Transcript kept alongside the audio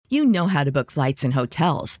You know how to book flights and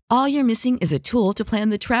hotels. All you're missing is a tool to plan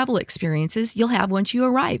the travel experiences you'll have once you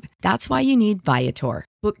arrive. That's why you need Viator.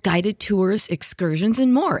 Book guided tours, excursions,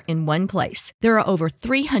 and more in one place. There are over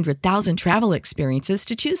 300,000 travel experiences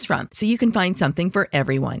to choose from, so you can find something for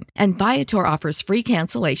everyone. And Viator offers free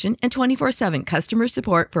cancellation and 24/7 customer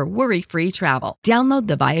support for worry-free travel. Download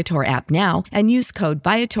the Viator app now and use code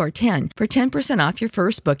Viator10 for 10% off your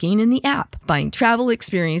first booking in the app. Find travel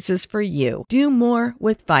experiences for you. Do more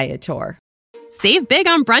with Viator. Save big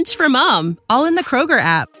on brunch for mom, all in the Kroger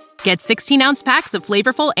app. Get 16-ounce packs of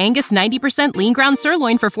flavorful Angus 90% lean ground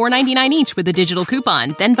sirloin for $4.99 each with a digital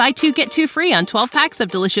coupon. Then buy 2, get 2 free on 12 packs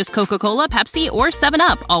of delicious Coca-Cola, Pepsi, or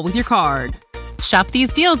 7-Up, all with your card. Shop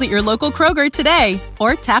these deals at your local Kroger today,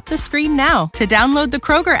 or tap the screen now to download the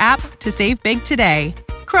Kroger app to save big today.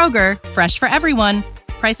 Kroger, fresh for everyone.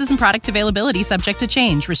 Prices and product availability subject to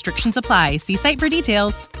change. Restrictions apply. See site for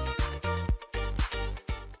details.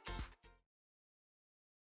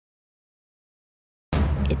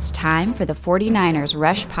 It's time for the 49ers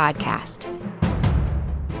Rush Podcast.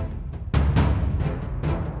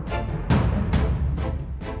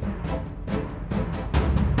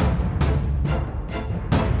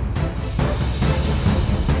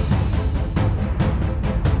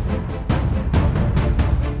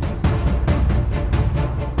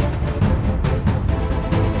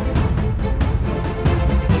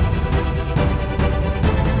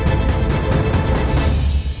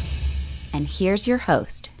 And here's your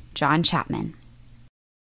host, John Chapman.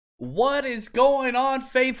 What is going on,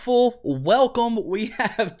 faithful? Welcome. We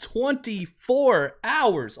have 24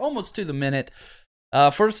 hours, almost to the minute,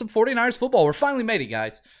 for some 49ers football. We're finally made it,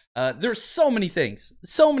 guys. There's so many things,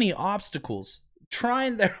 so many obstacles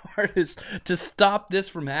trying their hardest to stop this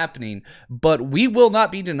from happening, but we will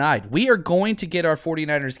not be denied. We are going to get our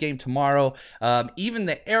 49ers game tomorrow. Even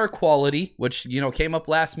the air quality, which, came up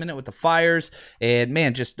last minute with the fires, and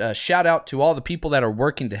man, just shout out to all the people that are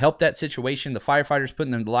working to help that situation. The firefighters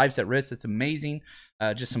putting their lives at risk. It's amazing.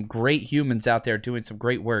 Just some great humans out there doing some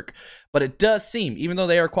great work. But it does seem, even though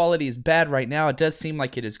the air quality is bad right now, it does seem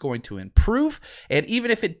like it is going to improve. And even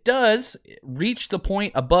if it does reach the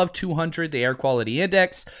point above 200, the air quality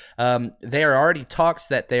index, there are already talks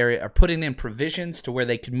that they are putting in provisions to where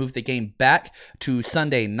they can move the game back to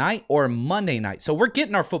Sunday night or Monday night. So we're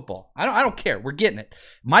getting our football. I don't care. We're getting it.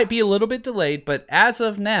 Might be a little bit delayed, but as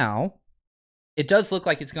of now, it does look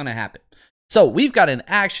like it's going to happen. So we've got an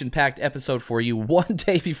action-packed episode for you one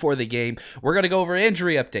day before the game. We're going to go over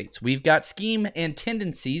injury updates. We've got scheme and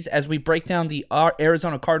tendencies as we break down the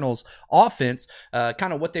Arizona Cardinals offense,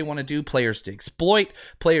 kind of what they want to do, players to exploit,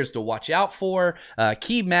 players to watch out for,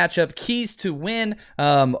 key matchup, keys to win,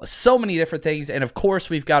 so many different things. And, of course,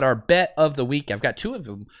 we've got our bet of the week. I've got 2 of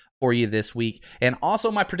them for you this week, and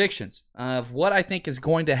also my predictions of what I think is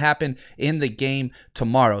going to happen in the game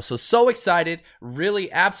tomorrow. So excited,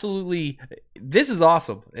 really, absolutely, this is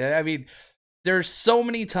awesome. I mean, there's so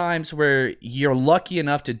many times where you're lucky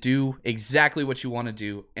enough to do exactly what you want to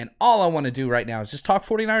do, and all I want to do right now is just talk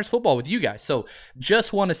 49ers football with you guys. So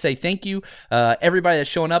just want to say thank you, everybody that's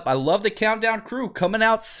showing up. I love the Countdown Crew coming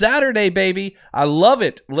out Saturday, baby. I love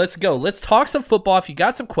it. Let's go. Let's talk some football. If you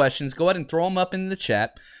got some questions, go ahead and throw them up in the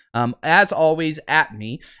chat. As always, at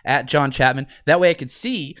me, at John Chapman. That way I can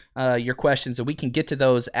see your questions and we can get to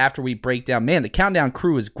those after we break down. Man, the Countdown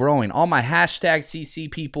Crew is growing. All my hashtag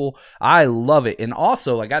CC people, I love it. And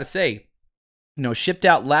also, I got to say, shipped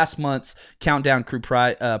out last month's Countdown Crew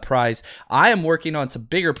prize. I am working on some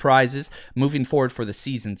bigger prizes moving forward for the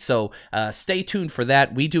season, so stay tuned for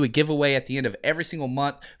that. We do a giveaway at the end of every single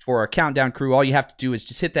month for our Countdown Crew. All you have to do is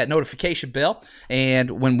just hit that notification bell, and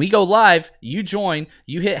when we go live, you join,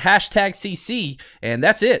 you hit hashtag CC, and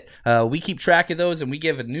that's it. We keep track of those, and we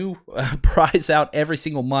give a new prize out every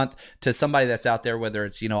single month to somebody that's out there, whether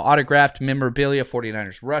it's autographed memorabilia,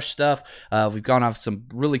 49ers Rush stuff. We've gone off some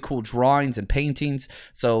really cool drawings and paintings.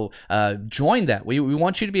 So join that. We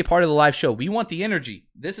want you to be a part of the live show. We want the energy.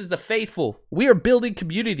 This is the faithful. We are building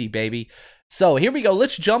community, baby. So here we go.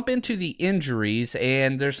 Let's jump into the injuries,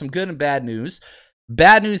 and there's some good and bad news.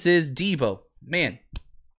 Bad news is Deebo. Man,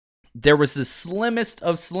 there was the slimmest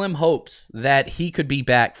of slim hopes that he could be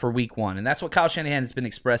back for week 1, and that's what Kyle Shanahan has been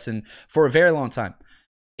expressing for a very long time.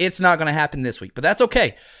 It's not going to happen this week, but that's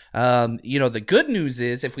okay. The good news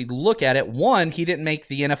is, if we look at it, 1, he didn't make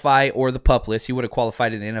the NFI or the PUP list. He would have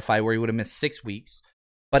qualified in the NFI where he would have missed 6 weeks,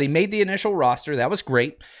 but he made the initial roster. That was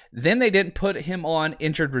great. Then they didn't put him on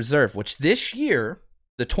injured reserve, which this year,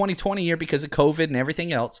 the 2020 year, because of COVID and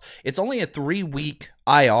everything else, it's only a 3-week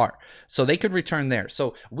IR, so they could return there.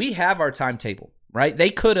 So we have our timetable, right? They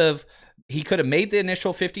could have he could have made the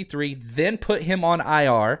initial 53, then put him on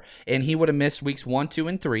IR, and he would have missed weeks 1, 2,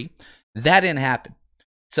 and 3. That didn't happen.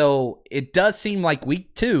 So it does seem like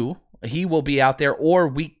week 2, he will be out there, or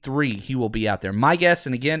week 3, he will be out there. My guess,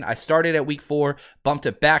 and again, I started at week 4, bumped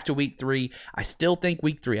it back to week 3. I still think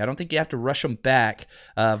week 3. I don't think you have to rush him back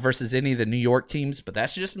versus any of the New York teams, but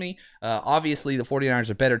that's just me. Obviously, the 49ers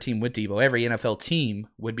are a better team with Debo. Every NFL team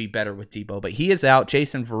would be better with Debo, but he is out.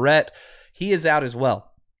 Jason Verrett, he is out as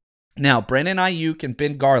well. Now, Brandon Ayuk and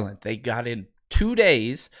Ben Garland, they got in 2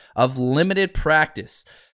 days of limited practice.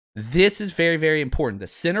 This is very, very important. The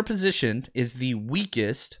center position is the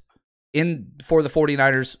weakest for the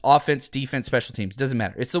 49ers offense, defense, special teams. Doesn't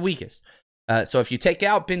matter. It's the weakest. So if you take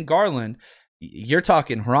out Ben Garland, you're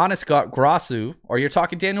talking Hronis Grasu, or you're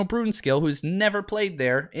talking Daniel Brunskill, who's never played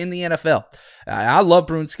there in the NFL. I love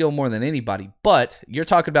Brunskill more than anybody, but you're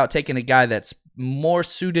talking about taking a guy that's more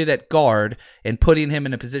suited at guard and putting him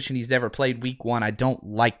in a position he's never played week 1. I don't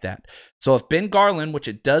like that. So if Ben Garland, which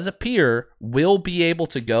it does appear, will be able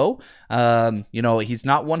to go, he's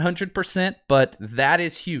not 100%, but that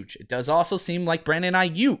is huge. It does also seem like Brandon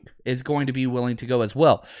Ayuk is going to be willing to go as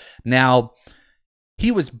well. Now, he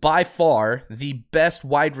was by far the best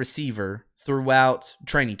wide receiver throughout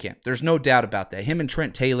training camp. There's no doubt about that. Him and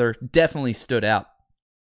Trent Taylor definitely stood out.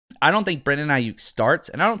 I don't think Brandon Ayuk starts,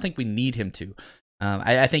 and I don't think we need him to.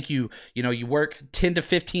 I think you work 10 to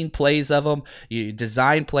 15 plays of him. You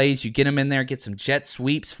design plays. You get him in there, get some jet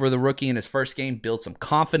sweeps for the rookie in his first game, build some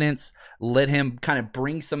confidence, let him kind of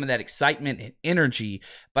bring some of that excitement and energy.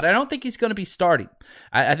 But I don't think he's going to be starting.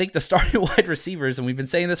 I think the starting wide receivers, and we've been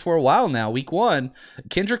saying this for a while now, week 1,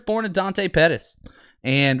 Kendrick Bourne and Dante Pettis.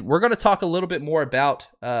 And we're going to talk a little bit more about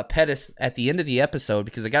Pettis at the end of the episode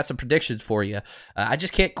because I got some predictions for you. I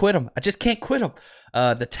just can't quit him.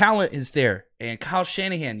 The talent is there. And Kyle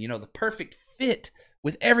Shanahan, the perfect fit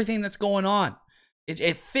with everything that's going on.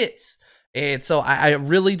 It fits. And so I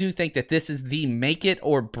really do think that this is the make it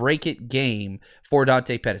or break it game for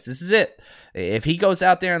Dante Pettis. This is it. If he goes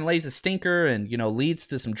out there and lays a stinker and, leads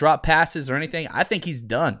to some drop passes or anything, I think he's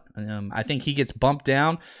done. I think he gets bumped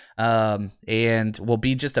down and will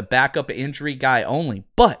be just a backup injury guy only.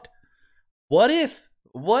 But what if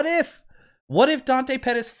Dante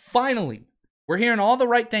Pettis finally, we're hearing all the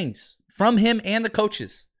right things from him and the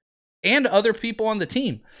coaches and other people on the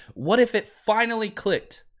team. What if it finally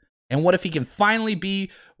clicked? And what if he can finally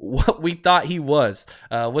be what we thought he was?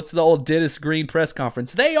 What's the old Dennis Green press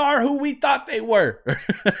conference? They are who we thought they were.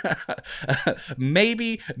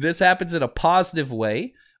 Maybe this happens in a positive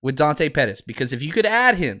way with Dante Pettis, because if you could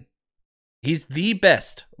add him, he's the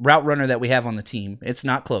best route runner that we have on the team. It's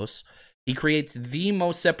not close. He creates the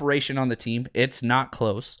most separation on the team. It's not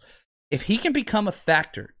close. If he can become a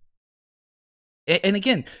factor, and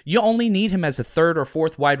again, you only need him as a 3rd or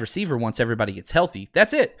 4th wide receiver once everybody gets healthy.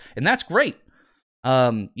 That's it. And that's great.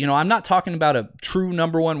 I'm not talking about a true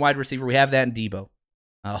number 1 wide receiver. We have that in Debo.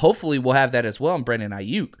 Hopefully we'll have that as well in Brandon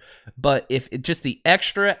Ayuk. But if just the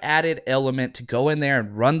extra added element to go in there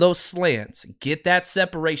and run those slants, get that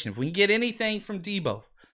separation. If we can get anything from Debo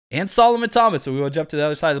and Solomon Thomas, so we will jump to the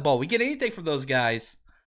other side of the ball. We get anything from those guys,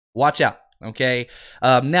 watch out. Okay.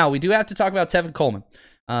 Now we do have to talk about Tevin Coleman.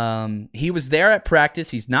 He was there at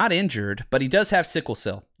practice. He's not injured, but he does have sickle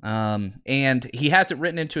cell. And he has it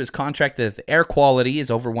written into his contract that if air quality is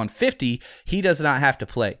over 150, he does not have to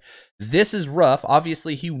play. This is rough.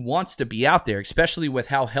 Obviously, he wants to be out there, especially with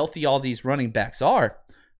how healthy all these running backs are.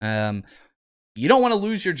 You don't want to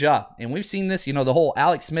lose your job. And we've seen this, the whole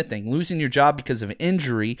Alex Smith thing, losing your job because of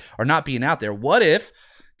injury or not being out there. What if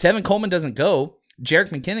Tevin Coleman doesn't go? Jerick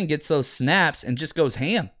McKinnon gets those snaps and just goes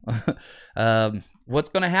ham. What's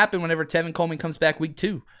going to happen whenever Tevin Coleman comes back week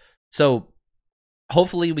 2? So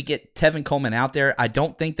hopefully we get Tevin Coleman out there. I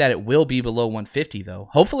don't think that it will be below 150, though.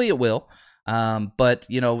 Hopefully it will. But,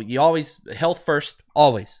 you always, health first,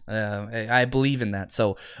 always. I believe in that.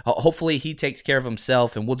 So hopefully he takes care of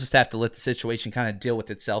himself, and we'll just have to let the situation kind of deal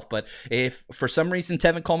with itself. But if for some reason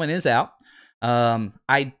Tevin Coleman is out,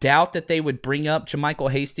 I doubt that they would bring up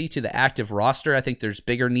JaMycal Hasty to the active roster. I think there's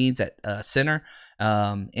bigger needs at center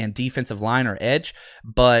and defensive line or edge,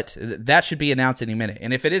 but that should be announced any minute.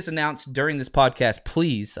 And if it is announced during this podcast,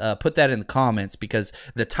 please put that in the comments, because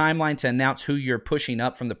the timeline to announce who you're pushing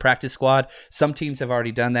up from the practice squad, some teams have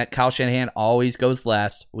already done that. Kyle Shanahan always goes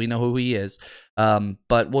last. We know who he is.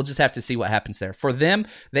 But we'll just have to see what happens there. For them,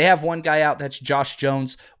 they have one guy out. That's Josh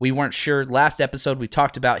Jones. We weren't sure. Last episode, we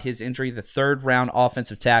talked about his injury, the 3rd-round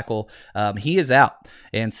offensive tackle. He is out.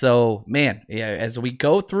 And so, man, as we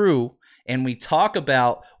go through and we talk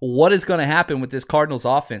about what is going to happen with this Cardinals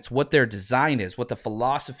offense, what their design is, what the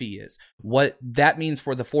philosophy is, what that means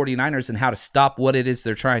for the 49ers and how to stop what it is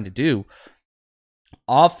they're trying to do,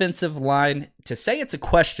 offensive line, to say it's a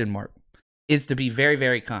question mark is to be very,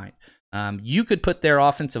 very kind. You could put their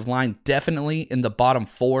offensive line definitely in the bottom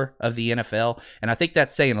 4 of the NFL, and I think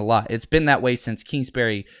that's saying a lot. It's been that way since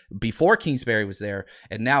Kingsbury, before Kingsbury was there,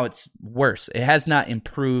 and now it's worse. It has not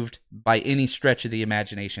improved by any stretch of the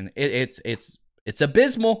imagination. It's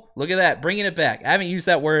abysmal. Look at that, bringing it back. I haven't used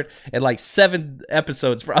that word in like 7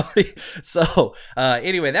 episodes probably. So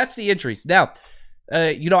anyway, that's the injuries. Now,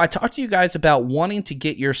 I talked to you guys about wanting to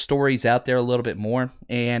get your stories out there a little bit more,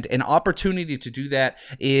 and an opportunity to do that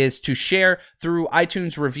is to share through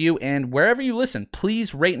iTunes review, and wherever you listen,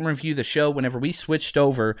 please rate and review the show. Whenever we switched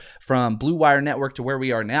over from Blue Wire Network to where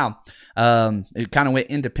we are now, it kind of went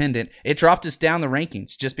independent. It dropped us down the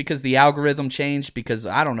rankings just because the algorithm changed, because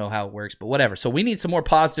I don't know how it works, but whatever. So we need some more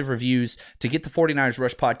positive reviews to get the 49ers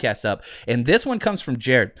Rush podcast up, and this one comes from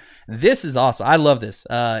Jared. This is awesome. I love this.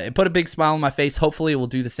 It put a big smile on my face. Hopefully it will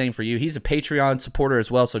do the same for you. He's a Patreon supporter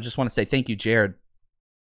as well, so just want to say thank you, Jared.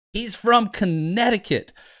 He's from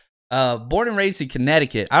Connecticut. Born and raised in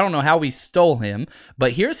Connecticut. I don't know how we stole him,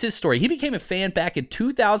 but here's his story. He became a fan back in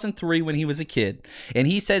 2003 when he was a kid, and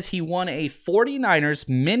he says he won a 49ers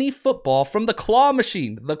mini football from the claw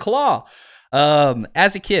machine,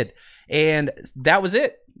 as a kid, and that was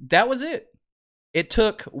it. It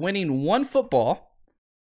took winning one football,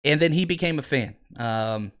 and then he became a fan.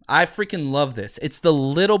 I freaking love this. It's the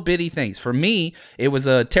little bitty things. For me, it was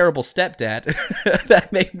a terrible stepdad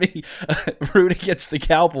that made me root against the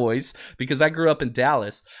Cowboys because I grew up in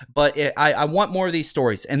Dallas. But I want more of these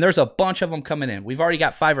stories, and there's a bunch of them coming in. We've already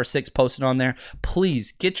got 5 or 6 posted on there.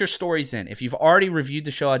 Please get your stories in. If you've already reviewed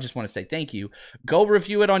the show, I just want to say thank you. Go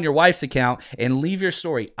review it on your wife's account and leave your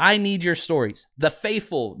story. I need your stories. The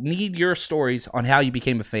faithful need your stories on how you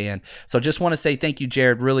became a fan. So just want to say thank you,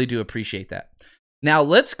 Jared. Really do appreciate that. Now,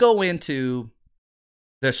 let's go into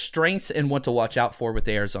the strengths and what to watch out for with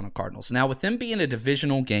the Arizona Cardinals. Now, with them being a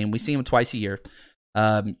divisional game, we see them twice a year.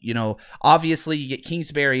 Obviously, you get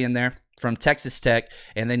Kingsbury in there from Texas Tech,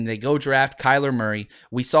 and then they go draft Kyler Murray.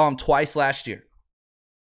 We saw him twice last year.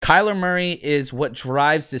 Kyler Murray is what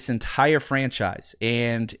drives this entire franchise.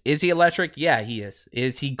 And is he electric? Yeah, he is.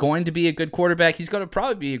 Is he going to be a good quarterback? He's going to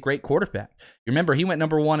probably be a great quarterback. Remember, he went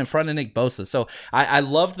number 1 in front of Nick Bosa. So I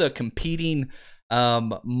love the competing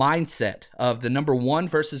mindset of the number 1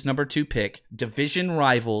 versus number 2 pick, division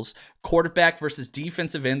rivals, quarterback versus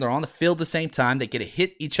defensive end. They're on the field at the same time. They get to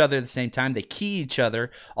hit each other at the same time. They key each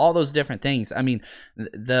other, all those different things. I mean,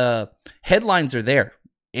 the headlines are there,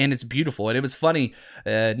 and it's beautiful. And it was funny.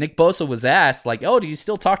 Nick Bosa was asked, like, oh, do you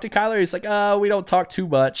still talk to Kyler? He's like, we don't talk too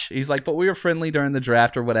much. He's like, but we were friendly during the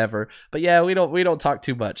draft or whatever. But yeah, we don't talk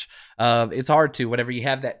too much. It's hard to, whenever you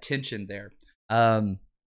have that tension there.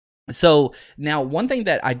 So now one thing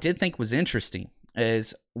that I did think was interesting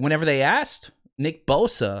is whenever they asked Nick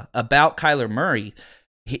Bosa about Kyler Murray,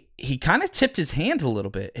 he kind of tipped his hand a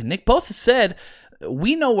little bit. And Nick Bosa said,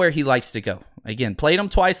 we know where he likes to go. Again, played him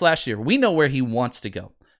twice last year. We know where he wants to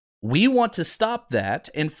go. We want to stop that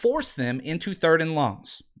and force them into 3rd and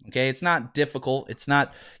longs. Okay, it's not difficult. It's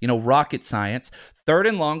not, rocket science. 3rd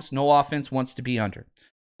and longs, no offense wants to be under.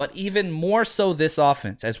 But even more so this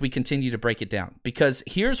offense as we continue to break it down. Because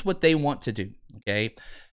here's what they want to do, okay?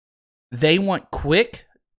 They want quick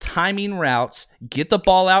timing routes, get the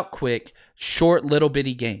ball out quick, short little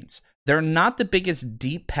bitty gains. They're not the biggest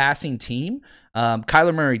deep passing team.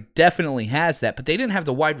 Kyler Murray definitely has that, but they didn't have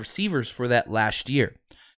the wide receivers for that last year.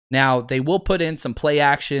 Now, they will put in some play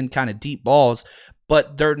action, kind of deep balls,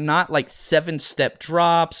 but they're not like 7-step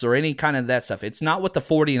drops or any kind of that stuff. It's not what the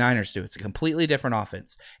 49ers do. It's a completely different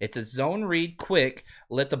offense. It's a zone read, quick,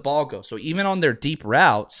 let the ball go. So even on their deep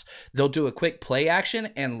routes, they'll do a quick play action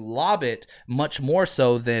and lob it much more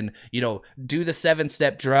so than, do the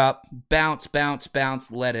 7-step drop, bounce,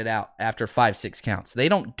 let it out after 5-6 counts. They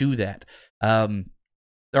don't do that.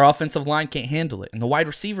 Their offensive line can't handle it. And the wide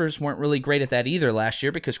receivers weren't really great at that either last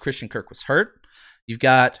year because Christian Kirk was hurt. You've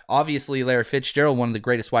got, obviously, Larry Fitzgerald, one of the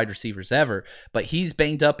greatest wide receivers ever, but he's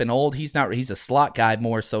banged up and old. He's a slot guy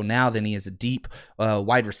more so now than he is a deep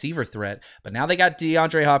wide receiver threat. But now they got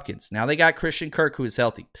DeAndre Hopkins. Now they got Christian Kirk, who is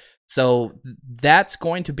healthy. So that's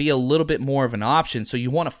going to be a little bit more of an option. So you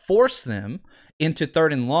want to force them into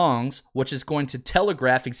 3rd and longs, which is going to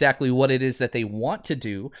telegraph exactly what it is that they want to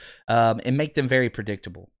do and make them very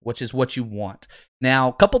predictable, which is what you want. Now,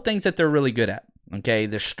 a couple things that they're really good at, okay,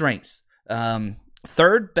 their strengths.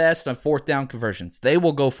 3rd best on 4th down conversions. They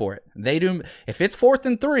will go for it. They do. If it's 4th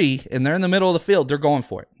and 3 and they're in the middle of the field, they're going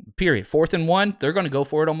for it. period. 4th and 1, they're going to go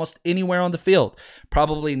for it almost anywhere on the field.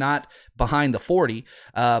 Probably not behind the 40,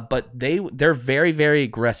 but they're very, very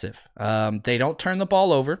aggressive. They don't turn the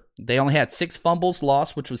ball over. They only had 6 fumbles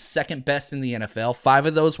lost, which was second best in the NFL. 5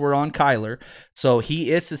 of those were on Kyler, so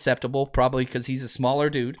he is susceptible, probably because he's a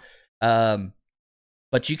smaller dude.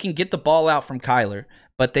 But you can get the ball out from Kyler,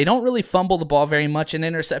 but they don't really fumble the ball very much in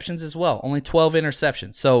interceptions as well. Only 12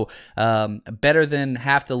 interceptions, so better than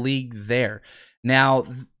half the league there. Now,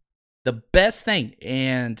 the best thing,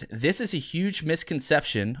 and this is a huge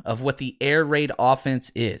misconception of what the air raid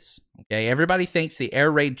offense is. Okay, everybody thinks the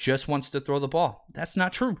air raid just wants to throw the ball. That's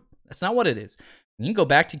not true. That's not what it is. You can go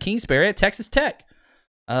back to Kingsbury at Texas Tech.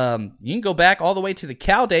 You can go back all the way to the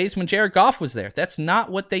Cal days when Jared Goff was there. That's not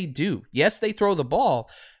what they do. Yes, they throw the ball,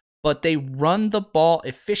 but they run the ball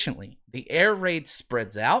efficiently. The air raid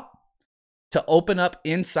spreads out to open up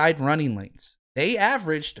inside running lanes. They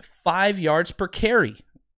averaged 5 yards per carry.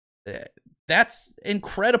 That's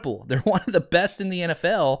incredible. They're one of the best in the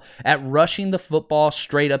NFL at rushing the football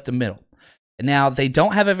straight up the middle. Now, they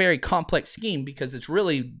don't have a very complex scheme because it's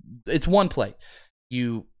one play.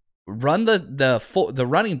 You run the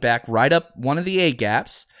running back right up one of the A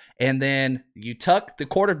gaps, and then you tuck the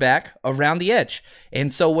quarterback around the edge.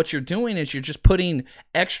 And so what you're doing is you're just putting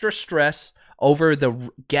extra stress over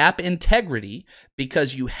the gap integrity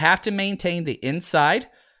because you have to maintain the inside.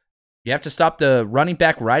 You have to stop the running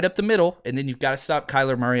back right up the middle, and then you've got to stop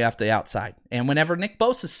Kyler Murray off the outside. And whenever Nick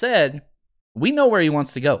Bosa said, we know where he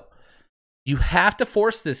wants to go. You have to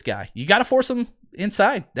force this guy. You got to force him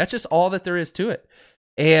inside. That's just all that there is to it.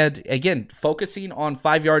 And again, focusing on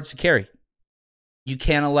 5 yards to carry. You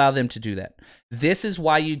can't allow them to do that. This is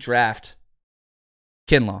why you draft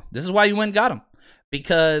Kinlaw. This is why you went and got him.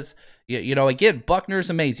 Because, again, Buckner's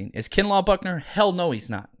amazing. Is Kinlaw Buckner? Hell no, he's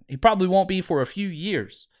not. He probably won't be for a few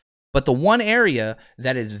years. But the one area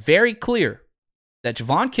that is very clear that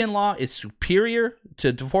Javon Kinlaw is superior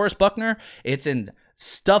to DeForest Buckner, it's in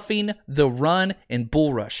stuffing the run and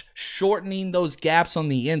bull rush, shortening those gaps on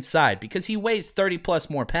the inside because he weighs 30+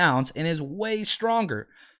 more pounds and is way stronger.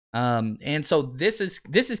 And so this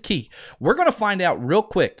is key. We're going to find out real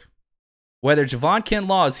quick whether Javon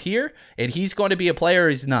Kinlaw is here and he's going to be a player or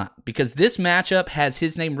he's not, because this matchup has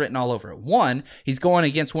his name written all over it. 1, he's going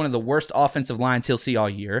against one of the worst offensive lines he'll see all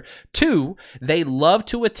year. 2, they love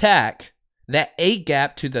to attack that A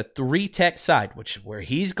gap to the 3-tech side, which is where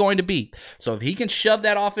he's going to be. So if he can shove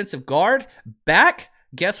that offensive guard back,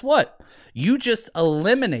 guess what? You just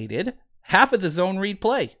eliminated half of the zone read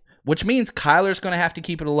play, which means Kyler's going to have to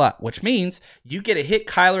keep it a lot, which means you get to hit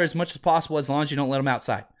Kyler as much as possible as long as you don't let him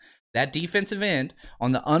outside. That defensive end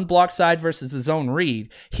on the unblocked side versus the zone read,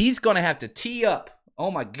 he's going to have to tee up.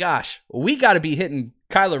 Oh my gosh, we got to be hitting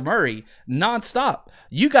Kyler Murray nonstop.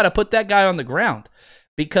 You got to put that guy on the ground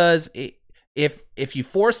because if you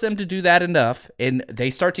force them to do that enough and they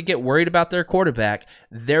start to get worried about their quarterback,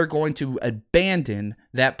 they're going to abandon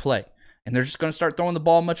that play. And they're just going to start throwing the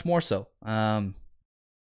ball much more so.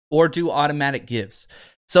 Or do automatic gives.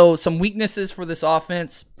 So some weaknesses for this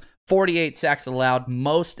offense. 48 sacks allowed,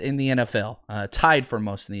 most in the NFL, tied for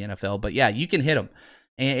most in the NFL. But yeah, you can hit them.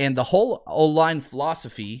 And the whole O-line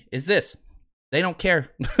philosophy is this. They don't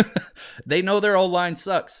care. They know their O-line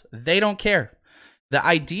sucks. They don't care. The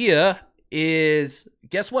idea is,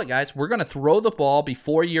 guess what, guys? We're going to throw the ball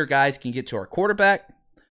before your guys can get to our quarterback.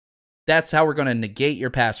 That's how we're going to negate your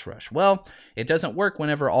pass rush. Well, it doesn't work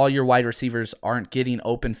whenever all your wide receivers aren't getting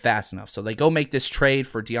open fast enough. So they go make this trade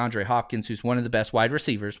for DeAndre Hopkins, who's one of the best wide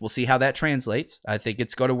receivers. We'll see how that translates. I think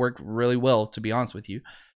it's going to work really well, to be honest with you.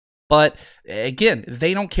 But again,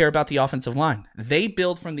 they don't care about the offensive line. They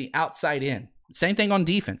build from the outside in. Same thing on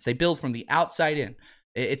defense. They build from the outside in.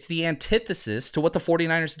 It's the antithesis to what the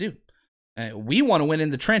 49ers do. We want to win in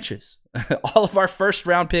the trenches. All of our first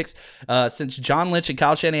round picks since John Lynch and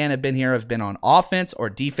Kyle Shanahan have been here have been on offense or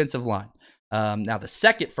defensive line. Now, the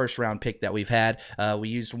second first round pick that we've had, we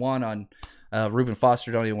used one on Reuben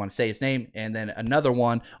Foster, don't even want to say his name, and then another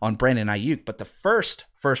one on Brandon Ayuk. But the first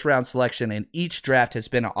round selection in each draft has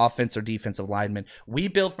been an offense or defensive lineman. We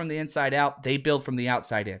build from the inside out. They build from the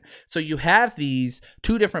outside in. So you have these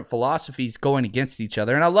two different philosophies going against each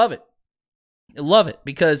other, and I love it. I love it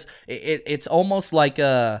because it's almost like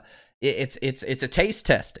it's a taste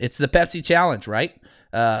test. It's the Pepsi challenge, right?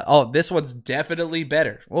 This one's definitely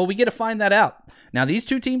better. Well, we get to find that out. Now, these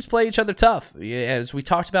two teams play each other tough. As we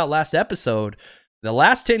talked about last episode, the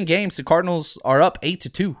last 10 games, the Cardinals are up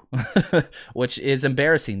 8-2, which is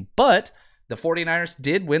embarrassing. But the 49ers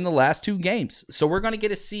did win the last 2 games. So we're going to get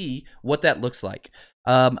to see what that looks like.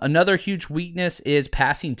 Another huge weakness is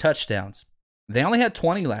passing touchdowns. They only had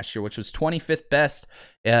 20 last year, which was 25th best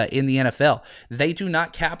in the NFL. They do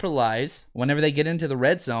not capitalize whenever they get into the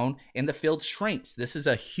red zone and the field shrinks. This is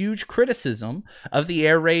a huge criticism of the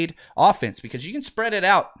air raid offense because you can spread it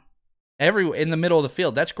out in the middle of the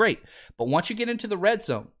field. That's great. But once you get into the red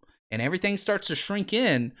zone and everything starts to shrink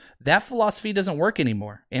in, that philosophy doesn't work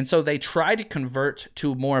anymore. And so they try to convert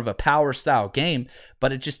to more of a power style game,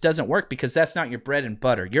 but it just doesn't work because that's not your bread and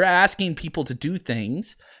butter. You're asking people to do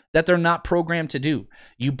things that they're not programmed to do.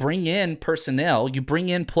 You bring in personnel, you bring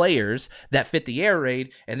in players that fit the air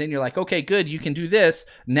raid, and then you're like, okay, good, you can do this,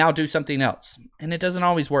 now do something else. And it doesn't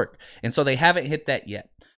always work. And so they haven't hit that yet.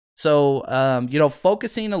 So,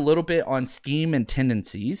 focusing a little bit on scheme and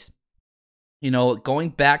tendencies, going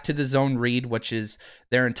back to the zone read, which is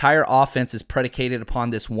their entire offense is predicated upon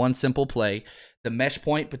this one simple play, the mesh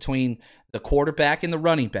point between the quarterback and the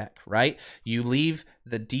running back, right? You leave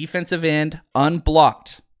the defensive end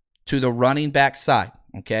unblocked to the running back side,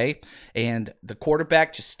 okay? And the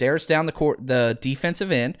quarterback just stares down the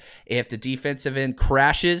defensive end. If the defensive end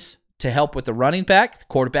crashes to help with the running back, the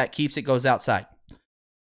quarterback keeps it, goes outside.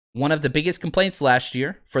 One of the biggest complaints last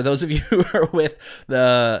year, for those of you who are with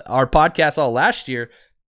our podcast all last year,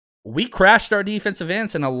 we crashed our defensive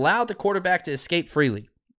ends and allowed the quarterback to escape freely.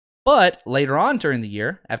 But later on during the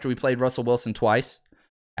year, after we played Russell Wilson twice,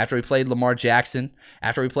 after we played Lamar Jackson,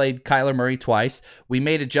 after we played Kyler Murray twice, we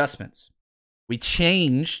made adjustments. We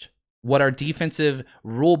changed what our defensive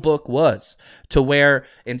rule book was to where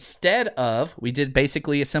instead of, we did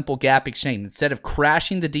basically a simple gap exchange. Instead of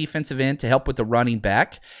crashing the defensive end to help with the running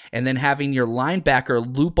back and then having your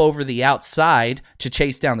linebacker loop over the outside to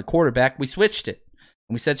chase down the quarterback, we switched it.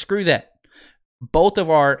 And we said, screw that. Both of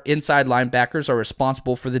our inside linebackers are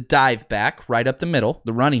responsible for the dive back right up the middle,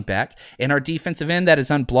 the running back, and our defensive end that is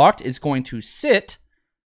unblocked is going to sit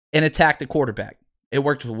and attack the quarterback. It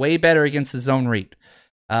worked way better against the zone read.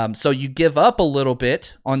 So you give up a little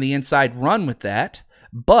bit on the inside run with that,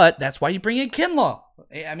 but that's why you bring in Kinlaw.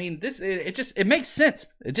 I mean, it makes sense.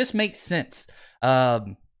 It just makes sense.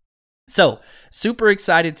 So super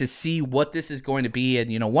excited to see what this is going to be.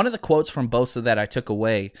 And, one of the quotes from Bosa that I took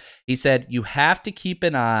away, he said, you have to keep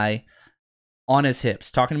an eye on his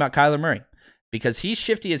hips, talking about Kyler Murray, because he's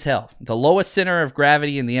shifty as hell. The lowest center of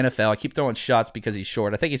gravity in the NFL. I keep throwing shots because he's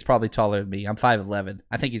short. I think he's probably taller than me. I'm 5'11".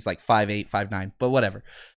 I think he's like 5'8", 5'9", but whatever.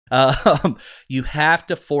 You have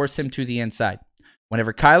to force him to the inside.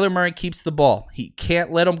 Whenever Kyler Murray keeps the ball, he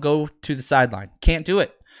can't let him go to the sideline. Can't do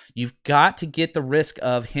it. You've got to get the risk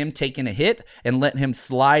of him taking a hit and letting him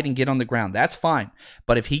slide and get on the ground. That's fine.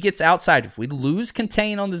 But if he gets outside, if we lose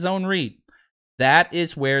contain on the zone read, that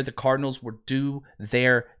is where the Cardinals will do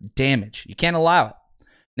their damage. You can't allow it.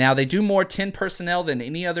 Now, they do more 10 personnel than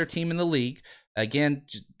any other team in the league. Again,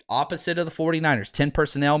 opposite of the 49ers. 10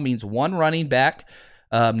 personnel means one running back,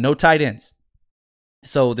 no tight ends.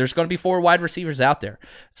 So there's going to be 4 wide receivers out there.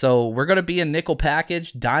 So we're going to be in nickel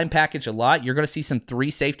package, dime package a lot. You're going to see some 3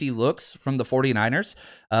 safety looks from the 49ers.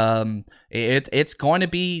 It's going to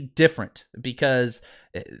be different because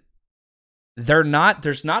there's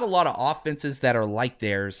not a lot of offenses that are like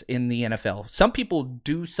theirs in the NFL. Some people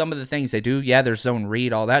do some of the things they do. Yeah, there's zone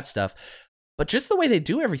read, all that stuff. But just the way they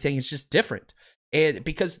do everything is just different. And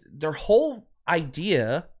because their whole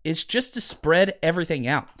idea is just to spread everything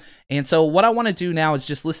out. And so what I want to do now is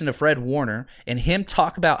just listen to Fred Warner and him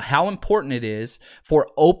talk about how important it is for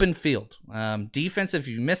open field. Defense, if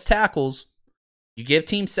you miss tackles, you give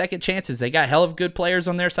teams second chances. They got hell of good players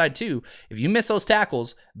on their side too. If you miss those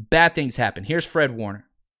tackles, bad things happen. Here's Fred Warner.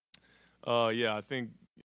 Yeah,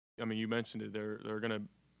 I mean, you mentioned it. They're gonna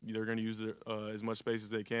use as much space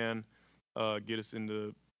as they can, get us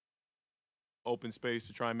into open space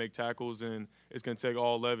to try and make tackles, and it's going to take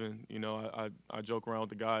all 11. I joke around with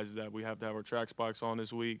the guys that we have to have our track spikes on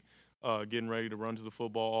this week, getting ready to run to the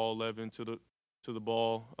football, all 11 to the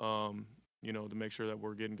ball, to make sure that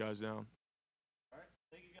we're getting guys down.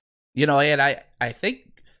 And I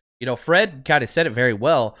think, Fred kind of said it very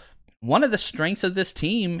well. One of the strengths of this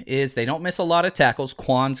team is they don't miss a lot of tackles.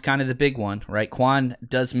 Quan's kind of the big one, right? Quan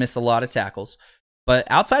does miss a lot of tackles. But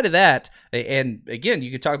outside of that, and again,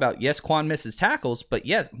 you could talk about, yes, Quan misses tackles, but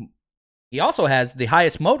yes, he also has the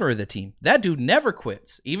highest motor of the team. That dude never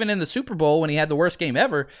quits. Even in the Super Bowl when he had the worst game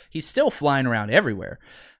ever, he's still flying around everywhere.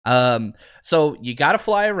 So you got to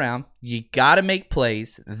fly around. You got to make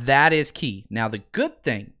plays. That is key. Now, the good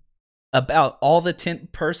thing about all the 10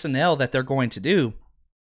 personnel that they're going to do,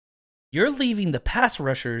 you're leaving the pass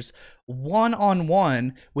rushers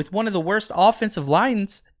one-on-one with one of the worst offensive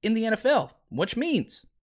lines in the NFL, which means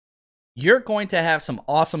you're going to have some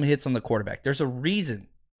awesome hits on the quarterback. There's a reason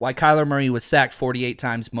why Kyler Murray was sacked 48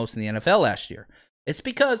 times most in the NFL last year. It's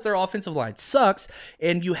because their offensive line sucks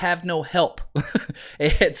and you have no help.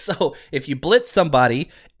 And so if you blitz somebody,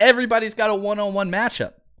 everybody's got a one-on-one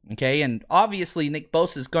matchup. Okay, and obviously Nick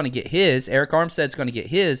Bosa is going to get his. Eric Armstead's going to get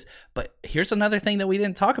his. But here's another thing that we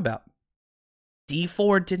didn't talk about. Dee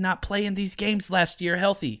Ford did not play in these games last year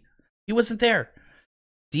healthy. He wasn't there.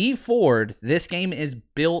 Dee Ford, this game is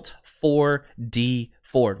built for Dee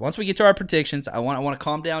Ford. Once we get to our predictions, I want to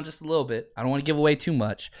calm down just a little bit. I don't want to give away too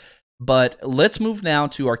much. But let's move now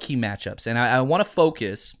to our key matchups. And I want to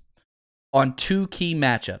focus on 2 key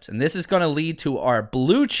matchups. And this is going to lead to our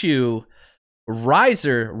Blue Chew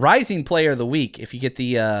Rising Player of the Week, if you get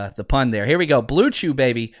the pun there. Here we go. Blue Chew,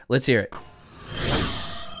 baby. Let's hear it.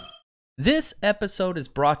 This episode is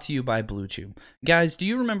brought to you by Blue Chew. Guys, do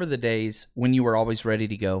you remember the days when you were always ready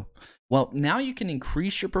to go? Well, now you can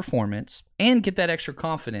increase your performance and get that extra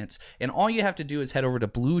confidence, and all you have to do is head over to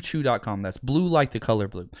BlueChew.com. That's blue like the color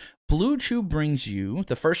blue. Blue Chew brings you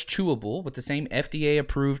the first chewable with the same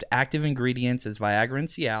FDA-approved active ingredients as Viagra and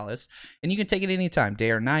Cialis, and you can take it anytime,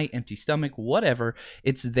 day or night, empty stomach, whatever.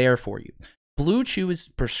 It's there for you. Blue Chew is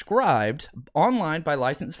prescribed online by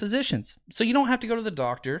licensed physicians. So you don't have to go to the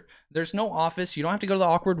doctor. There's no office. You don't have to go to the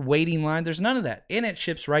awkward waiting line. There's none of that. And it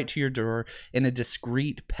ships right to your door in a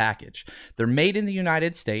discreet package. They're made in the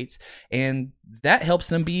United States, and that helps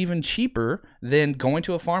them be even cheaper than going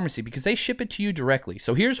to a pharmacy because they ship it to you directly.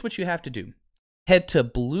 So here's what you have to do. Head to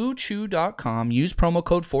BlueChew.com, use promo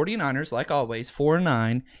code 49ers, like always,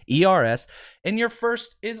 49ERS, and your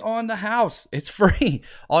first is on the house. It's free.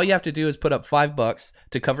 All you have to do is put up $5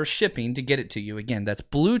 to cover shipping to get it to you. Again, that's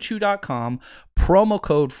BlueChew.com, promo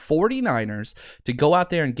code 49ers to go out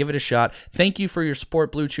there and give it a shot. Thank you for your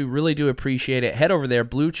support, Blue Chew. Really do appreciate it. Head over there,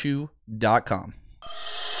 BlueChew.com.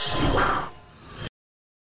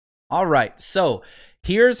 All right, so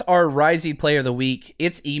here's our Rising Player of the Week.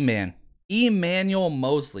 It's E-Man. Emmanuel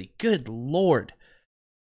Moseley. Good Lord.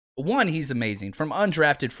 One, he's amazing. From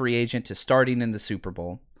undrafted free agent to starting in the Super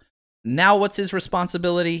Bowl. Now what's his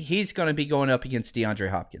responsibility? He's going to be going up against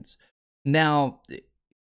DeAndre Hopkins. Now,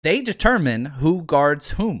 they determine who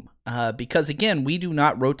guards whom. Because, again, we do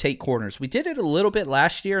not rotate corners. We did it a little bit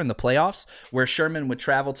last year in the playoffs where Sherman would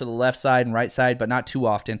travel to the left side and right side, but not too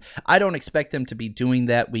often. I don't expect them to be doing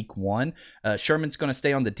that week 1. Sherman's going to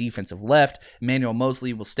stay on the defensive left. Emmanuel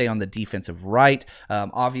Moseley will stay on the defensive right.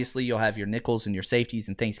 Obviously, you'll have your nickels and your safeties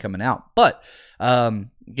and things coming out. But,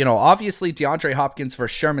 obviously, DeAndre Hopkins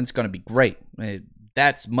versus Sherman's going to be great.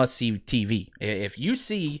 That's must-see TV. If you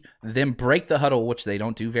see them break the huddle, which they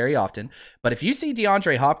don't do very often, but if you see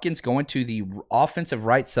DeAndre Hopkins going to the offensive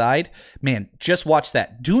right side, man, just watch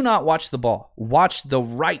that. Do not watch the ball. Watch the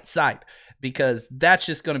right side because that's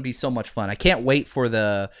just going to be so much fun. I can't wait for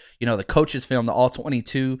the coaches film, the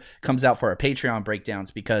All-22 comes out for our Patreon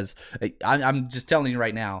breakdowns because I'm just telling you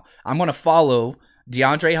right now, I'm going to follow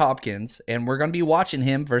DeAndre Hopkins, and we're going to be watching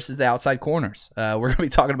him versus the outside corners. We're going to be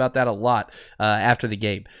talking about that a lot after the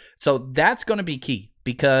game. So that's going to be key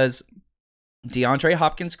because DeAndre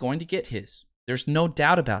Hopkins is going to get his. There's no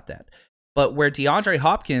doubt about that. But where DeAndre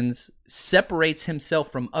Hopkins separates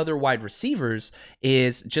himself from other wide receivers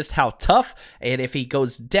is just how tough and if he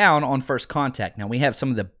goes down on first contact. Now, we have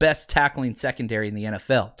some of the best tackling secondary in the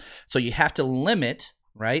NFL. So you have to limit,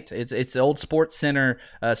 right? It's the old Sports Center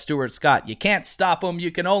Stuart Scott. You can't stop him.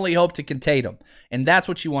 You can only hope to contain him. And that's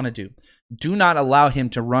what you want to do. Do not allow him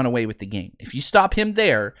to run away with the game. If you stop him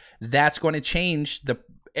there, that's going to change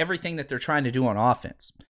everything that they're trying to do on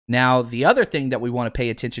offense. Now, the other thing that we want to pay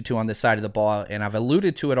attention to on this side of the ball, and I've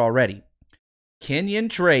alluded to it already, Kenyon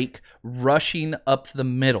Drake rushing up the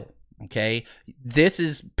middle. Okay, this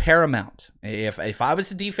is paramount. If I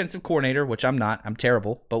was a defensive coordinator, which I'm not, I'm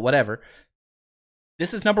terrible, but whatever.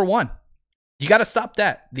 This is number one. You got to stop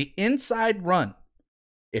that. The inside run.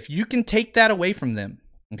 If you can take that away from them,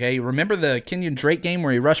 okay, remember the Kenyon Drake game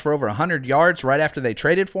where he rushed for over 100 yards right after they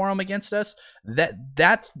traded for him against us?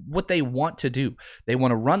 That's what they want to do. They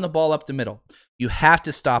want to run the ball up the middle. You have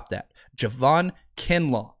to stop that. Javon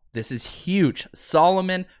Kinlaw. This is huge.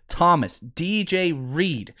 Solomon Thomas, DJ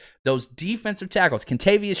Reed, those defensive tackles,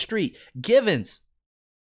 Kentavious Street, Givens,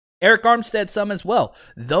 Eric Armstead, some as well.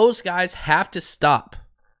 Those guys have to stop.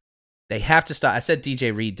 They have to stop. I said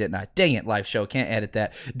DJ Reed, didn't I? Dang it, live show. Can't edit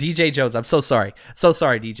that. DJ Jones, I'm so sorry. So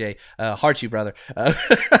sorry, DJ. Heart you, brother.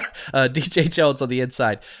 DJ Jones on the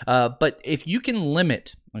inside. But if you can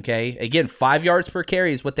limit, okay, again, 5 yards per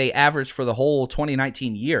carry is what they averaged for the whole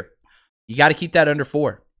 2019 year. You got to keep that under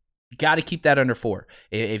 4. You got to keep that under 4.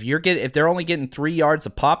 If they're only getting 3 yards a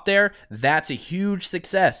pop there, that's a huge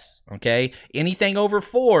success. Okay, anything over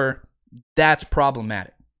 4, that's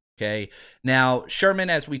problematic. Okay. Now,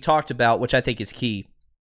 Sherman, as we talked about, which I think is key,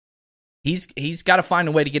 he's got to find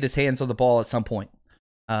a way to get his hands on the ball at some point.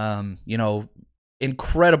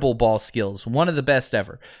 Incredible ball skills, one of the best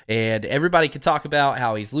ever. And everybody can talk about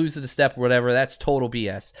how he's losing a step or whatever. That's total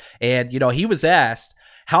BS. And, he was asked,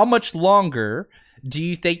 how much longer do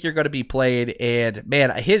you think you're going to be played? And,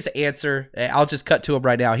 man, his answer, I'll just cut to him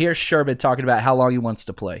right now. Here's Sherman talking about how long he wants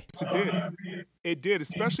to play. It did,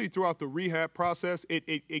 especially throughout the rehab process.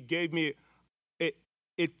 It gave me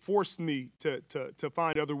it forced me to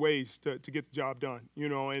find other ways to get the job done,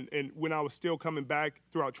 and when I was still coming back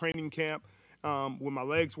throughout training camp, when my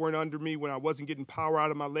legs weren't under me, when I wasn't getting power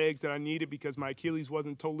out of my legs that I needed because my Achilles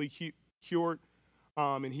wasn't totally cured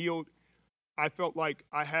and healed, I felt like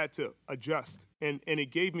I had to adjust. And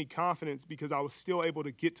it gave me confidence because I was still able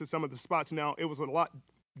to get to some of the spots. Now, it was a lot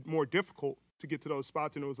more difficult to get to those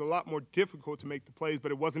spots, and it was a lot more difficult to make the plays,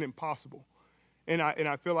 but it wasn't impossible. And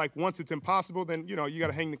I feel like once it's impossible, then, you got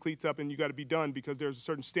to hang the cleats up and you got to be done because there's a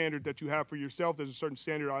certain standard that you have for yourself. There's a certain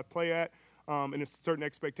standard I play at. And it's a certain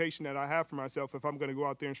expectation that I have for myself. If I'm going to go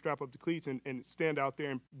out there and strap up the cleats and stand out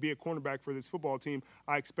there and be a cornerback for this football team,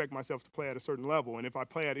 I expect myself to play at a certain level. And if I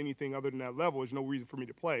play at anything other than that level, there's no reason for me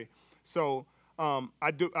to play. So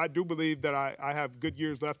I do believe that I have good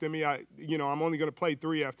years left in me. I'm only going to play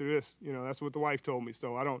 3 after this. That's what the wife told me.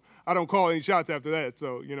 So I don't call any shots after that.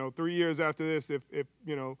 So 3 years after this, if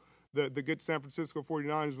the good San Francisco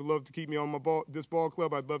 49ers would love to keep me on this ball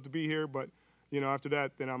club, I'd love to be here. But after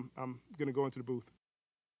that, then I'm going to go into the booth.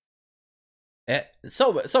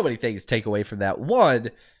 So many things to take away from that. One,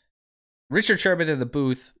 Richard Sherman in the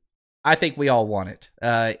booth, I think we all want it.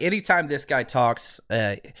 Anytime this guy talks,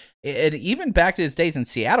 and even back to his days in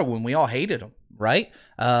Seattle when we all hated him, right?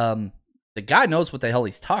 The guy knows what the hell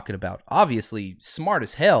he's talking about. Obviously, smart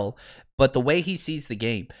as hell, but the way he sees the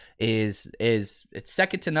game is it's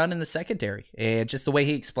second to none in the secondary, and just the way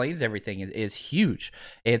he explains everything is huge.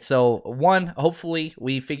 And so, one, hopefully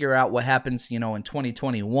we figure out what happens, in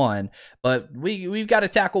 2021. But we've got to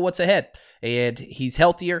tackle what's ahead, and he's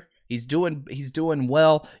healthier. He's doing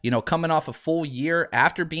well. Coming off a full year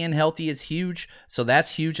after being healthy is huge. So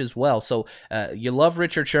that's huge as well. So you love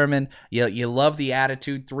Richard Sherman. You love the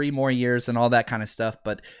attitude, 3 more years and all that kind of stuff.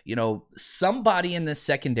 But, somebody in this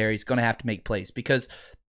secondary is going to have to make plays because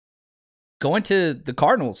going to the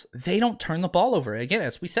Cardinals, they don't turn the ball over. Again,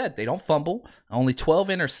 as we said, they don't fumble. Only 12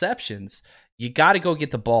 interceptions. You got to go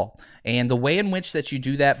get the ball. And the way in which that you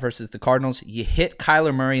do that versus the Cardinals, you hit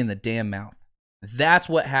Kyler Murray in the damn mouth. That's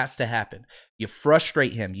what has to happen. You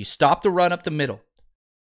frustrate him. You stop the run up the middle.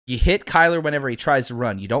 You hit Kyler whenever he tries to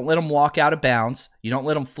run. You don't let him walk out of bounds. You don't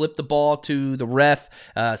let him flip the ball to the ref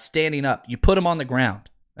standing up. You put him on the ground.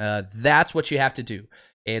 That's what you have to do.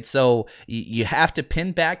 And so you have to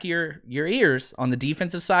pin back your ears on the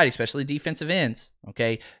defensive side, especially defensive ends.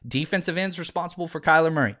 Okay, defensive ends responsible for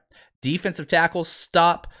Kyler Murray. Defensive tackles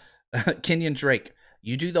stop Kenyon Drake.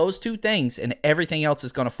 You do those 2 things, and everything else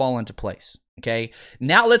is going to fall into place. Okay,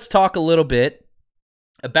 now let's talk a little bit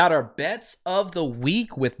about our bets of the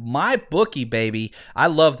week with MyBookie, baby. I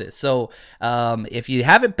love this. So if you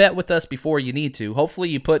haven't bet with us before, you need to. Hopefully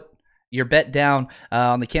you put your bet down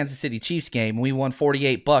on the Kansas City Chiefs game. We won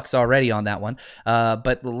 $48 already on that one.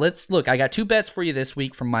 But let's look. I got 2 bets for you this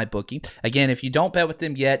week from MyBookie. Again, if you don't bet with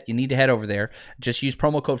them yet, you need to head over there. Just use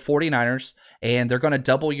promo code 49ers, and they're going to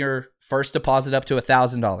double your first deposit up to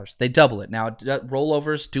 $1,000. They double it. Now,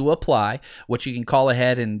 rollovers do apply, which you can call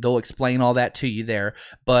ahead and they'll explain all that to you there.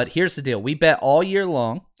 But here's the deal. We bet all year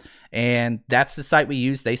long, and that's the site we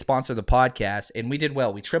use. They sponsor the podcast, and we did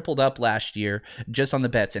well. We tripled up last year just on the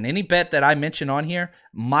bets. And any bet that I mention on here,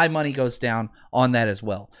 my money goes down on that as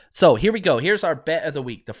well. So here we go. Here's our bet of the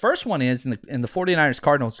week. The first one is in the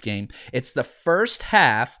 49ers-Cardinals game. It's the first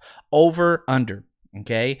half over-under.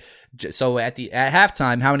 Okay, so at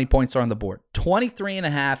halftime, how many points are on the board?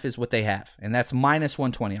 23.5 is what they have, and that's minus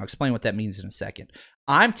 120. I'll explain what that means in a second.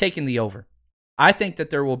 I'm taking the over. I think that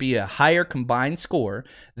there will be a higher combined score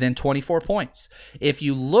than 24 points. If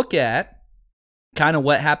you look at kind of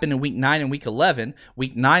what happened in Week 9 and Week 11,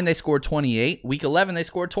 Week 9 they scored 28, Week 11 they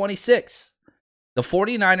scored 26. The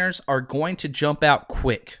 49ers are going to jump out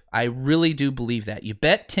quick. I really do believe that. You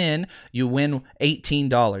bet 10, you win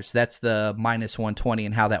 $18. That's the minus 120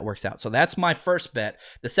 and how that works out. So that's my first bet.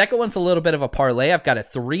 The second one's a little bit of a parlay. I've got a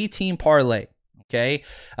 3-team parlay. Okay.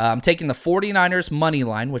 I'm taking the 49ers money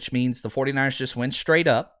line, which means the 49ers just went straight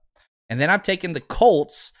up. And then I'm taking the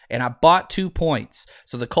Colts, and I bought 2 points.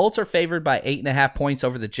 So the Colts are favored by 8.5 points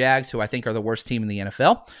over the Jags, who I think are the worst team in the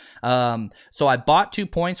NFL. So I bought 2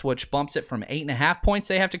 points, which bumps it from 8.5 points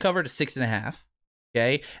they have to cover to 6.5.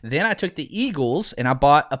 Okay, then I took the Eagles and I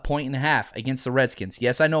bought 1.5 against the Redskins.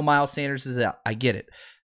 Yes, I know Miles Sanders is out. I get it.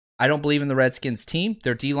 I don't believe in the Redskins team.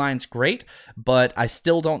 Their D-line's great, but I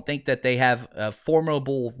still don't think that they have a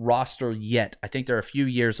formidable roster yet. I think they're a few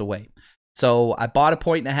years away. So I bought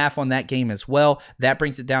 1.5 on that game as well. That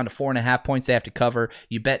brings it down to 4.5 points they have to cover.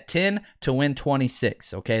 You bet 10 to win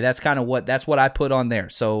 26. Okay, that's what I put on there.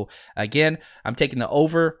 So again, I'm taking the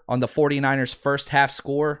over on the 49ers first half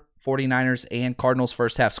score. 49ers and Cardinals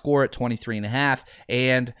first half score at 23.5,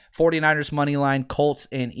 and 49ers money line, Colts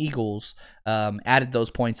and Eagles added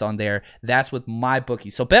those points on there. That's with my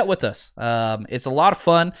bookie. So bet with us. It's a lot of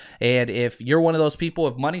fun, and if you're one of those people,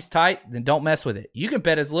 if money's tight, then don't mess with it. You can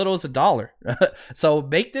bet as little as $1. So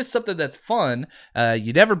make this something that's fun.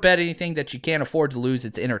 You never bet anything that you can't afford to lose.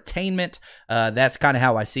 It's entertainment. That's kind of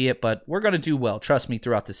how I see it, but we're going to do well. Trust me,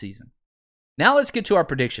 throughout the season. Now let's get to our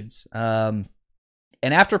predictions.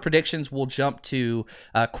 And after predictions, we'll jump to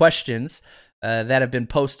questions that have been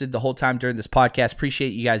posted the whole time during this podcast.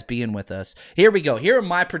 Appreciate you guys being with us. Here we go. Here are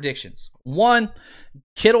my predictions. 1,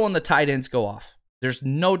 Kittle and the tight ends go off. There's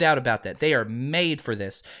no doubt about that. They are made for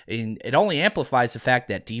this. And it only amplifies the fact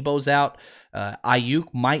that Debo's out.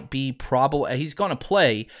 Ayuk might be probably, he's going to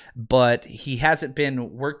play, but he hasn't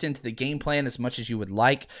been worked into the game plan as much as you would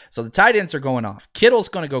like. So the tight ends are going off. Kittle's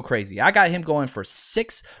going to go crazy. I got him going for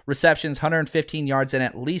 6 receptions, 115 yards, and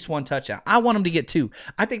at least 1 touchdown. I want him to get 2.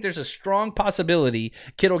 I think there's a strong possibility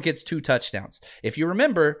Kittle gets 2 touchdowns. If you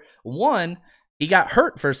remember, 1, he got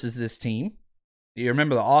hurt versus this team. You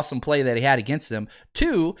remember the awesome play that he had against them.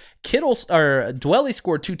 2, Dwelly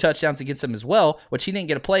scored 2 touchdowns against them as well, which he didn't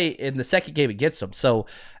get a play in the second game against them. So,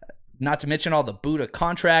 not to mention all the Buddha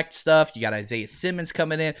contract stuff. You got Isaiah Simmons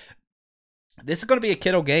coming in. This is going to be a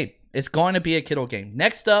Kittle game. It's going to be a Kittle game.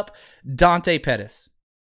 Next up, Dante Pettis.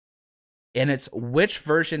 And it's, which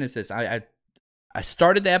version is this? I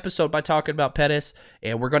started the episode by talking about Pettis,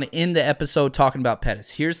 and we're going to end the episode talking about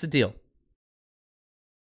Pettis. Here's the deal.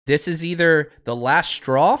 This is either the last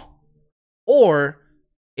straw or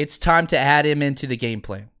it's time to add him into the game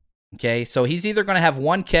plan. Okay, so he's either going to have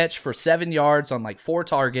 1 catch for 7 yards on like 4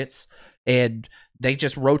 targets and they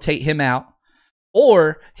just rotate him out,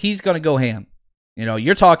 or he's going to go ham. You know,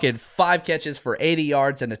 you're talking 5 catches for 80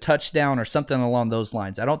 yards and a touchdown or something along those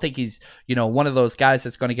lines. I don't think he's, one of those guys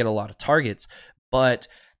that's going to get a lot of targets, but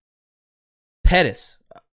Pettis,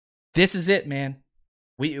 this is it, man.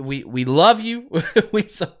 We love you. We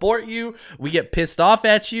support you. We get pissed off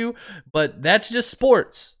at you, but that's just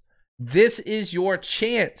sports. This is your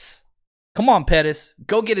chance. Come on, Pettis.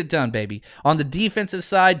 Go get it done, baby. On the defensive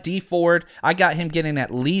side, D Ford, I got him getting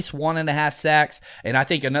at least 1.5 sacks, and I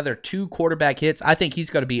think another 2 quarterback hits. I think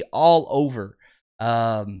he's going to be all over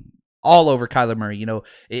Kyler Murray.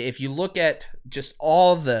 If you look at just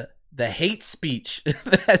all the hate speech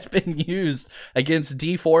that's been used against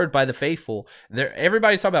D Ford by the faithful.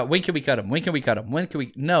 Everybody's talking about, when can we cut him? When can we cut him?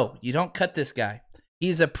 No, you don't cut this guy.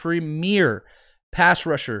 He's a premier pass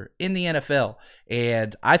rusher in the NFL,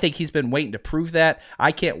 and I think he's been waiting to prove that.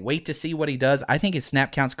 I can't wait to see what he does. I think his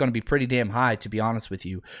snap count's going to be pretty damn high, to be honest with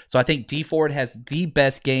you. So I think D Ford has the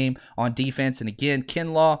best game on defense, and again,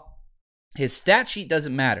 Kinlaw, his stat sheet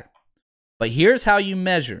doesn't matter. But here's how you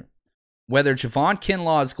measure whether Javon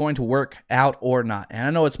Kinlaw is going to work out or not. And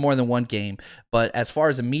I know it's more than 1 game, but as far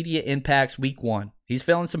as immediate impacts, week 1, he's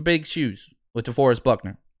filling some big shoes with DeForest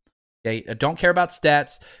Buckner. Okay, I don't care about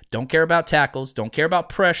stats, don't care about tackles, don't care about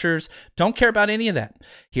pressures, don't care about any of that.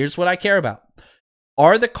 Here's what I care about.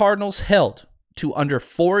 Are the Cardinals held to under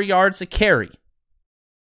 4 yards a carry?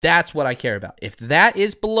 That's what I care about. If that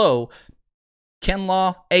is below,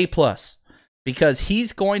 Kinlaw, A+. Because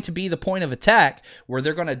he's going to be the point of attack where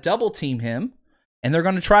they're going to double team him and they're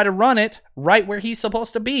going to try to run it right where he's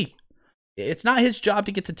supposed to be. It's not his job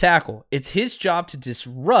to get the tackle. It's his job to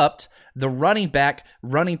disrupt the running back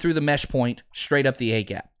running through the mesh point straight up the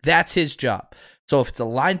A-gap. That's his job. So if it's a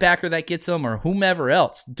linebacker that gets him or whomever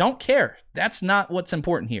else, don't care. That's not what's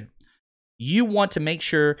important here. You want to make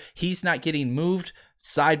sure he's not getting moved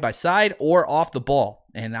side by side or off the ball.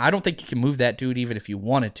 And I don't think you can move that dude even if you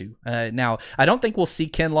wanted to. Now, I don't think we'll see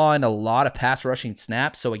Kinlaw in a lot of pass rushing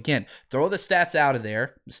snaps. So again, throw the stats out of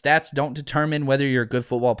there. Stats don't determine whether you're a good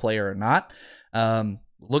football player or not.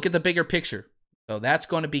 Look at the bigger picture. So that's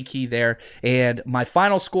going to be key there. And my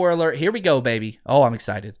final score alert, here we go, baby. Oh, I'm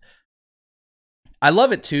excited. I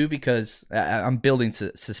love it too because I'm building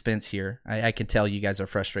suspense here. I can tell you guys are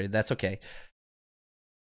frustrated. That's okay.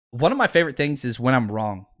 One of my favorite things is when I'm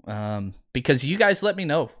wrong, because you guys let me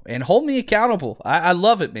know and hold me accountable. I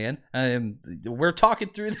love it, man. We're talking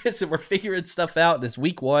through this and we're figuring stuff out. This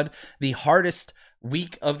week 1, the hardest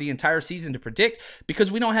week of the entire season to predict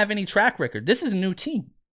because we don't have any track record. This is a new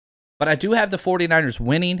team. But I do have the 49ers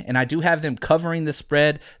winning, and I do have them covering the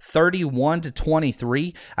spread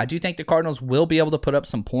 31-23. I do think the Cardinals will be able to put up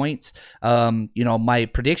some points. My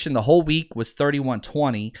prediction the whole week was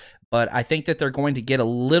 31-20, but I think that they're going to get a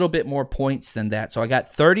little bit more points than that. So I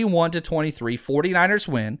got 31-23, 49ers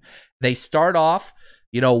win. They start off,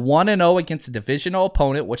 1-0 against a divisional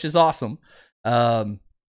opponent, which is awesome. So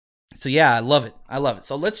yeah, I love it.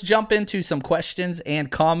 So let's jump into some questions and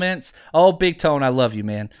comments. Oh, Big Tone, I love you,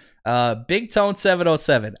 man. Big Tone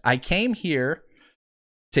 707. I came here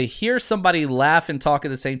to hear somebody laugh and talk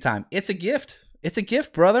at the same time. It's a gift. It's a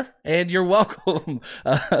gift, brother, and you're welcome.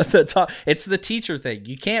 It's the teacher thing.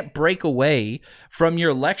 You can't break away from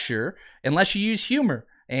your lecture unless you use humor.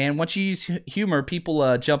 And once you use humor,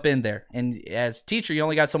 people jump in there. And as teacher, you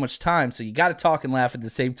only got so much time, so you got to talk and laugh at the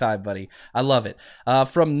same time, buddy. I love it.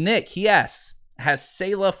 From Nick, he asks, has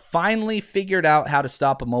Saleh finally figured out how to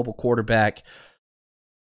stop a mobile quarterback?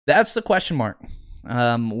 That's the question mark.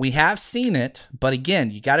 We have seen it, but again,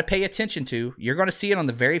 you got to pay attention to. You're going to see it on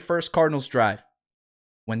the very first Cardinals drive.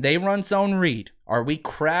 When they run zone read, are we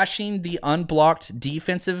crashing the unblocked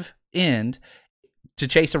defensive end to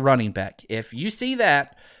chase a running back? If you see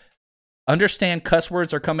that, understand cuss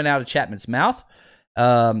words are coming out of Chapman's mouth.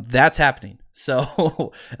 That's happening.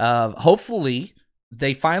 So hopefully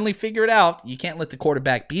they finally figure it out. You can't let the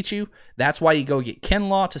quarterback beat you. That's why you go get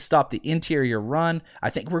Kinlaw to stop the interior run.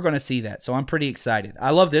 I think we're going to see that, so I'm pretty excited.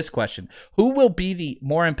 I love this question. Who will be the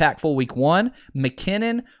more impactful week 1,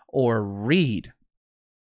 McKinnon or Reed?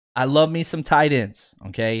 I love me some tight ends,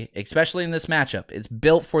 okay? Especially in this matchup. It's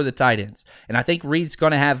built for the tight ends. And I think Reed's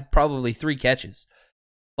going to have probably 3 catches.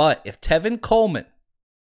 But if Tevin Coleman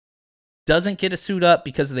doesn't get a suit up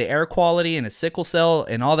because of the air quality and a sickle cell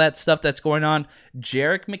and all that stuff that's going on,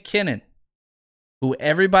 Jerick McKinnon, who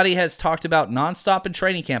everybody has talked about nonstop in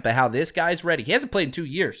training camp at how this guy's ready. He hasn't played in 2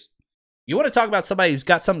 years. You want to talk about somebody who's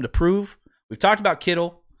got something to prove? We've talked about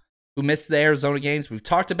Kittle, who missed the Arizona games. We've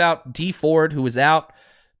talked about D Ford, who was out.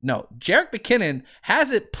 No, Jerick McKinnon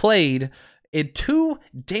hasn't played in 2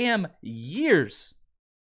 damn years.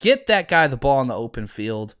 Get that guy the ball in the open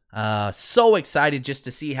field. So excited just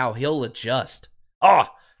to see how he'll adjust. Oh,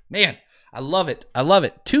 man, I love it.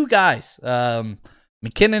 2 guys,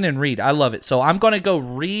 McKinnon and Reed. I love it. So I'm going to go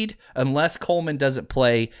Reed unless Coleman doesn't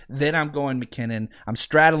play. Then I'm going McKinnon. I'm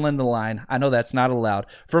straddling the line. I know that's not allowed.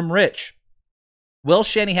 From Rich, will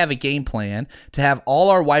Shanny have a game plan to have all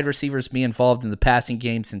our wide receivers be involved in the passing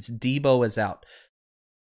game since Debo is out?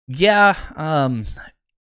 Yeah,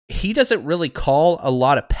 he doesn't really call a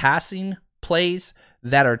lot of passing plays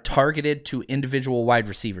that are targeted to individual wide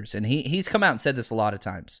receivers. And he's come out and said this a lot of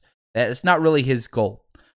times. It's not really his goal.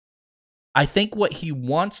 I think what he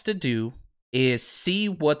wants to do is see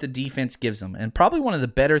what the defense gives him. And probably one of the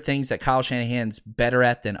better things that Kyle Shanahan's better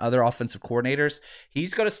at than other offensive coordinators,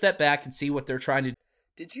 he's going to step back and see what they're trying to do.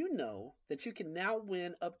 Did you know that you can now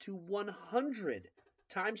win up to 100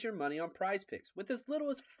 times your money on Prize Picks with as little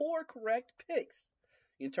as 4 correct picks?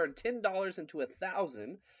 You can turn $10 into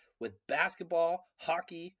 $1,000 with basketball,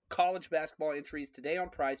 hockey, college basketball entries today on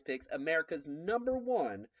Prize Picks, America's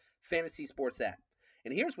 #1 fantasy sports app.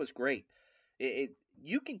 And here's what's great.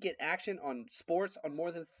 You can get action on sports on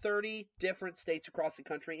more than 30 different states across the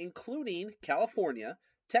country, including California,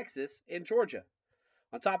 Texas, and Georgia.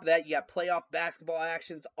 On top of that, you got playoff basketball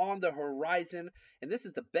actions on the horizon, and this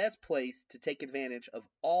is the best place to take advantage of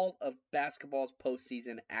all of basketball's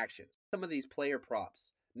postseason actions. Some of these player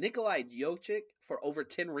props. Nikolai Jokic for over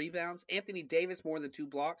 10 rebounds. Anthony Davis more than 2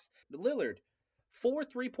 blocks. Lillard, 4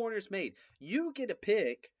 3-pointers made. You get to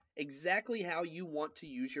pick exactly how you want to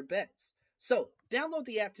use your bets. So, download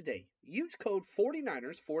the app today. Use code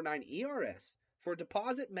 49ers, 49ERS, for a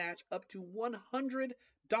deposit match up to $100.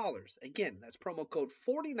 Again, that's promo code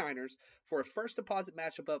 49ers for a first deposit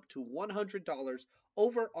match up to $100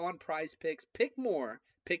 over on Prize Picks. Pick more,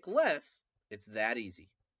 pick less. It's that easy.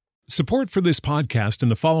 Support for this podcast and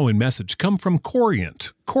the following message come from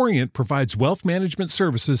Corient. Corient provides wealth management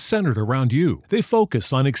services centered around you. They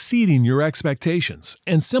focus on exceeding your expectations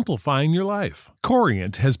and simplifying your life.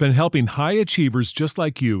 Corient has been helping high achievers just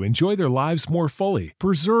like you enjoy their lives more fully,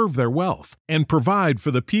 preserve their wealth, and provide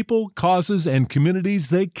for the people, causes, and communities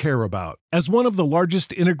they care about. As one of the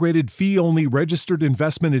largest integrated fee-only registered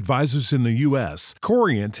investment advisors in the U.S.,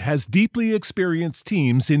 Corient has deeply experienced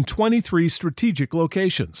teams in 23 strategic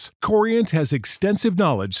locations. Corient has extensive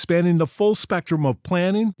knowledge spanning the full spectrum of plan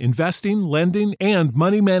planning, investing, lending, and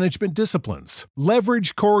money management disciplines.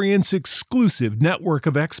 Leverage Corient's exclusive network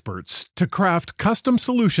of experts to craft custom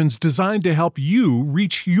solutions designed to help you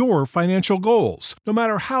reach your financial goals, no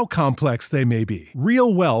matter how complex they may be.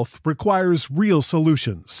 Real wealth requires real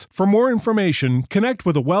solutions. For more information, connect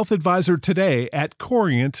with a wealth advisor today at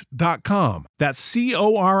Corient.com. That's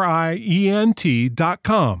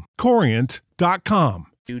Corient.com. Corient.com.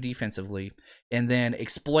 Do defensively, and then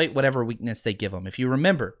exploit whatever weakness they give them. If you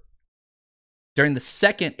remember, during the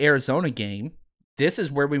second Arizona game, this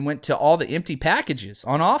is where we went to all the empty packages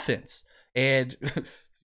on offense. And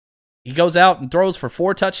he goes out and throws for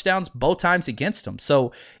 4 touchdowns both times against them.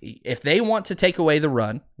 So if they want to take away the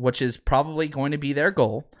run, which is probably going to be their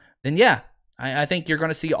goal, then yeah, I think you're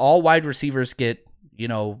going to see all wide receivers get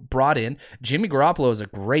brought in. Jimmy Garoppolo is a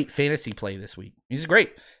great fantasy play this week. He's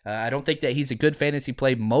great. I don't think that he's a good fantasy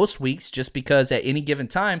play most weeks just because at any given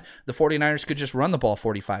time, the 49ers could just run the ball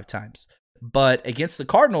 45 times. But against the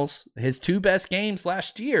Cardinals, his 2 best games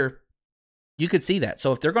last year, you could see that.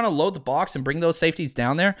 So if they're going to load the box and bring those safeties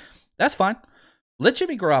down there, that's fine. Let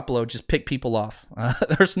Jimmy Garoppolo just pick people off.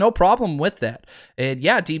 There's no problem with that. And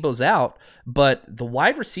yeah, Debo's out, but the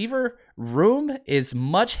wide receiver room is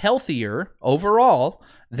much healthier overall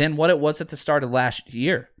than what it was at the start of last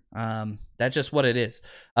year. That's just what it is.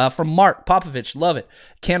 From Mark Popovich, love it.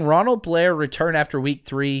 Can Ronald Blair return after week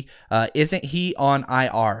 3? Isn't he on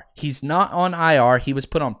IR? He's not on IR. He was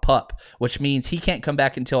put on PUP, which means he can't come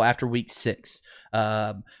back until after week 6.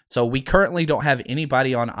 So we currently don't have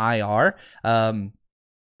anybody on IR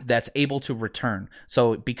that's able to return.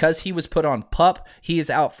 So because he was put on PUP, he is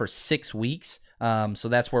out for 6 weeks. So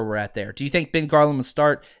that's where we're at there. Do you think Ben Garland will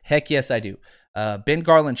start? Heck yes, I do. Ben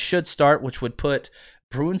Garland should start, which would put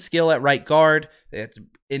Brunskill at right guard. It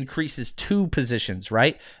increases 2 positions,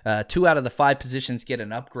 right? 2 out of the 5 positions get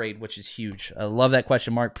an upgrade, which is huge. I love that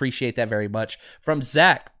question, Mark. Appreciate that very much. From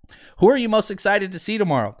Zach, who are you most excited to see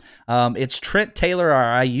tomorrow? It's Trent Taylor or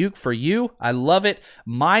Ayuk for you. I love it.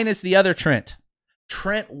 Mine is the other Trent.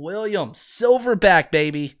 Trent Williams, silverback,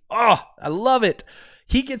 baby. Oh, I love it.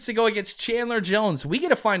 He gets to go against Chandler Jones. We get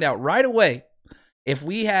to find out right away if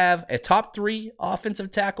we have a top 3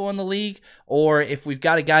 offensive tackle in the league or if we've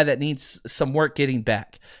got a guy that needs some work getting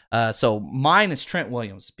back. So mine is Trent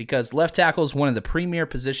Williams because left tackle is one of the premier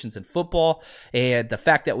positions in football. And the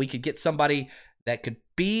fact that we could get somebody that could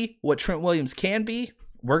be what Trent Williams can be,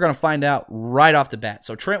 we're going to find out right off the bat.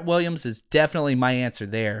 So Trent Williams is definitely my answer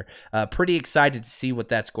there. Pretty excited to see what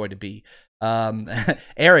that's going to be.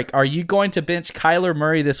 Eric, are you going to bench Kyler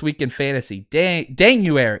Murray this week in fantasy? Dang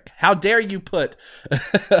you, Eric. How dare you put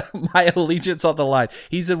my allegiance on the line?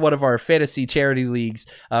 He's in one of our fantasy charity leagues,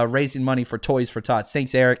 raising money for Toys for Tots.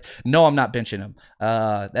 Thanks, Eric. No, I'm not benching him.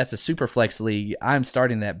 That's a super flex league. I'm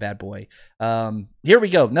starting that bad boy. Here we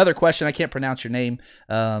go. Another question. I can't pronounce your name.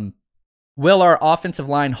 Will our offensive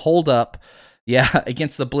line hold up? Yeah,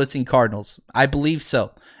 against the blitzing Cardinals. I believe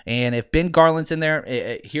so. And if Ben Garland's in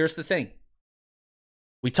there, here's the thing.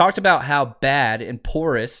 We talked about how bad and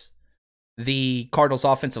porous the Cardinals'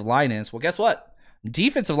 offensive line is. Well, guess what?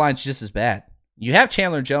 Defensive line's just as bad. You have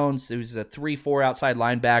Chandler Jones, who's a 3-4 outside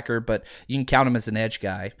linebacker, but you can count him as an edge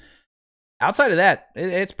guy. Outside of that,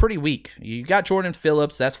 it's pretty weak. You got Jordan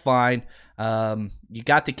Phillips, that's fine. You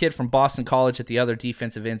got the kid from Boston College at the other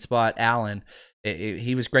defensive end spot, Allen.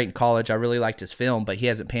 He was great in college. I really liked his film, but he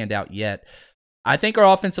hasn't panned out yet. I think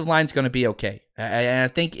our offensive line's going to be okay. And I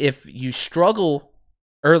think if you struggle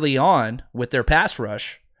early on with their pass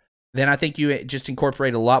rush, then I think you just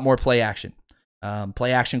incorporate a lot more play action,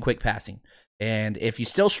 quick passing. And if you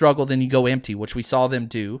still struggle, then you go empty, which we saw them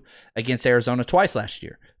do against Arizona twice last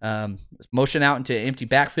year. Motion out into empty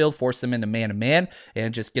backfield, force them into man-to-man,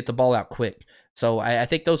 and just get the ball out quick. So I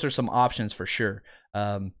think those are some options for sure.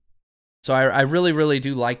 So I really, really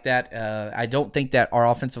do like that. I don't think that our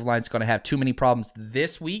offensive line is going to have too many problems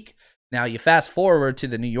this week. Now, you fast forward to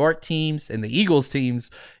the New York teams and the Eagles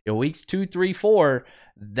teams, weeks 2, 3, 4,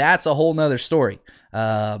 that's a whole nother story.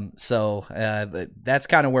 So that's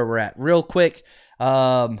kind of where we're at. Real quick,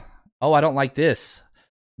 I don't like this.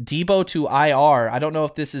 Debo to IR. I don't know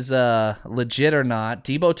if this is legit or not.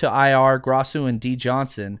 Debo to IR, Grossu and D.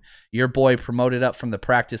 Johnson, your boy promoted up from the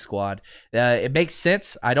practice squad. It makes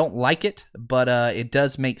sense. I don't like it, but it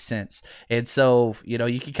does make sense. And so,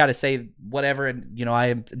 you can kind of say whatever. And,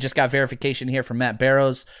 I just got verification here from Matt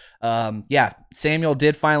Barrows. Samuel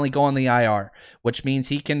did finally go on the IR, which means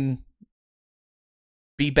he can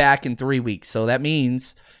be back in 3 weeks. So that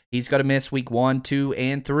means he's going to miss week 1, 2,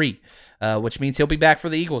 and 3. Which means he'll be back for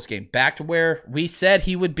the Eagles game, back to where we said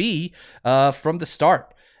he would be from the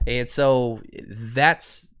start. And so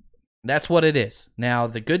that's That's what it is. Now,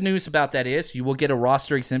 the good news about that is you will get a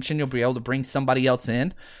roster exemption. You'll be able to bring somebody else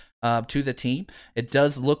in to the team. It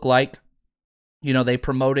does look like, they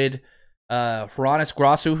promoted Hronis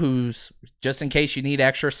Grasu, who's, just in case you need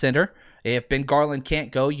extra center. If Ben Garland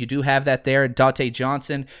can't go, you do have that there. Dante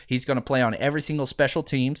Johnson, he's going to play on every single special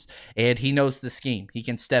teams, and he knows the scheme. He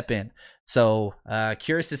can step in. So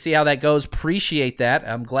curious to see how that goes. Appreciate that.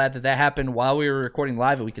 I'm glad that happened while we were recording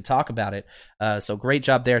live and we could talk about it. So great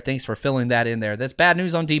job there. Thanks for filling that in there. That's bad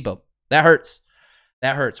news on Debo. That hurts.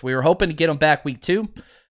 That hurts. We were hoping to get him back week 2,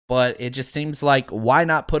 but it just seems like why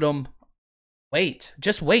not put him –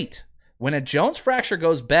 just wait. When a Jones fracture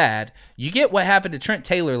goes bad, you get what happened to Trent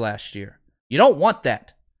Taylor last year. You don't want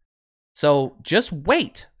that. So just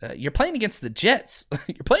wait. You're playing against the Jets.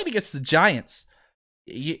 You're playing against the Giants.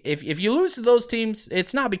 If you lose to those teams,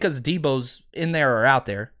 it's not because Debo's in there or out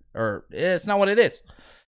there, or it's not what it is.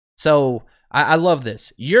 So I love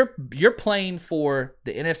this. You're playing for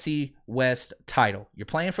the NFC West title. You're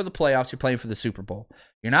playing for the playoffs. You're playing for the Super Bowl.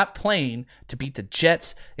 You're not playing to beat the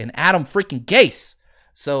Jets and Adam freaking Gase.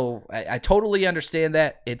 So I totally understand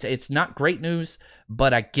that. It's not great news,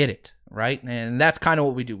 but I get it, right? And that's kind of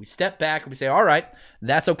what we do. We step back and we say, all right,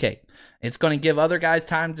 that's okay. It's going to give other guys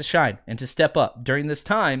time to shine and to step up during this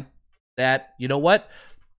time that, you know what?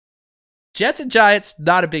 Jets and Giants,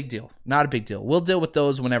 not a big deal. Not a big deal. We'll deal with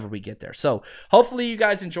those whenever we get there. So hopefully you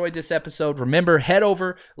guys enjoyed this episode. Remember, head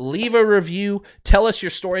over, leave a review. Tell us your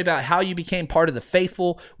story about how you became part of the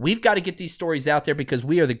faithful. We've got to get these stories out there because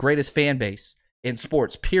we are the greatest fan base in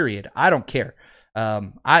sports, period. I don't care.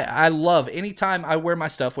 I love anytime I wear my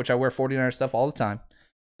stuff, which I wear 49er stuff all the time.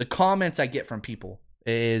 The comments I get from people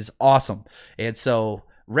is awesome. And so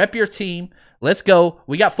rep your team. Let's go.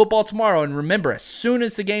 We got football tomorrow. And remember, as soon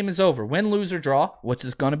as the game is over, win, lose, or draw, which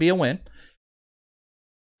is going to be a win,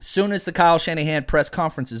 as soon as the Kyle Shanahan press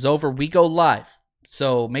conference is over, we go live.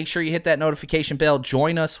 So make sure you hit that notification bell.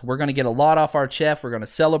 Join us. We're going to get a lot off our chest. We're going to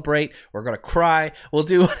celebrate. We're going to cry. We'll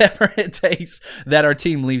do whatever it takes that our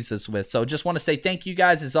team leaves us with. So just want to say thank you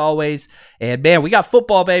guys as always. And, man, we got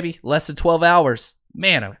football, baby. Less than 12 hours.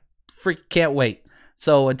 Man, I freaking can't wait.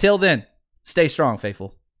 So until then, stay strong,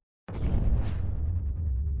 faithful.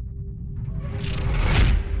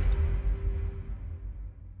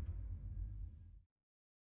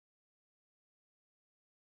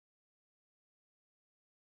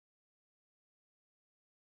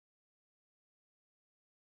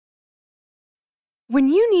 When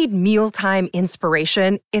you need mealtime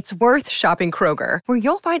inspiration, it's worth shopping Kroger, where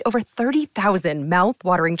you'll find over 30,000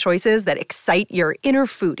 mouth-watering choices that excite your inner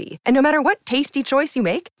foodie. And no matter what tasty choice you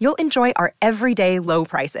make, you'll enjoy our everyday low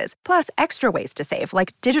prices, plus extra ways to save,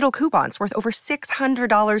 like digital coupons worth over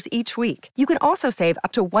 $600 each week. You can also save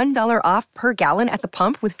up to $1 off per gallon at the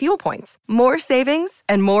pump with fuel points. More savings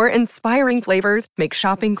and more inspiring flavors make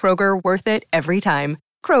shopping Kroger worth it every time.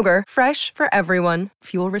 Kroger, fresh for everyone.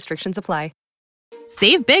 Fuel restrictions apply.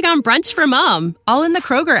 Save big on brunch for mom, all in the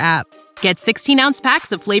Kroger app. Get 16-ounce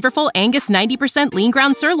packs of flavorful Angus 90% lean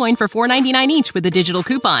ground sirloin for $4.99 each with a digital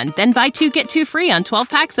coupon. Then buy 2, get 2 free on 12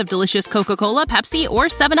 packs of delicious Coca-Cola, Pepsi, or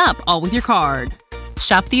 7-Up, all with your card.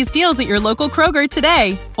 Shop these deals at your local Kroger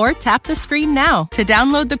today, or tap the screen now to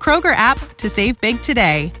download the Kroger app to save big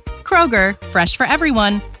today. Kroger, fresh for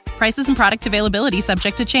everyone. Prices and product availability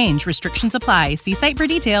subject to change. Restrictions apply. See site for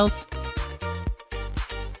details.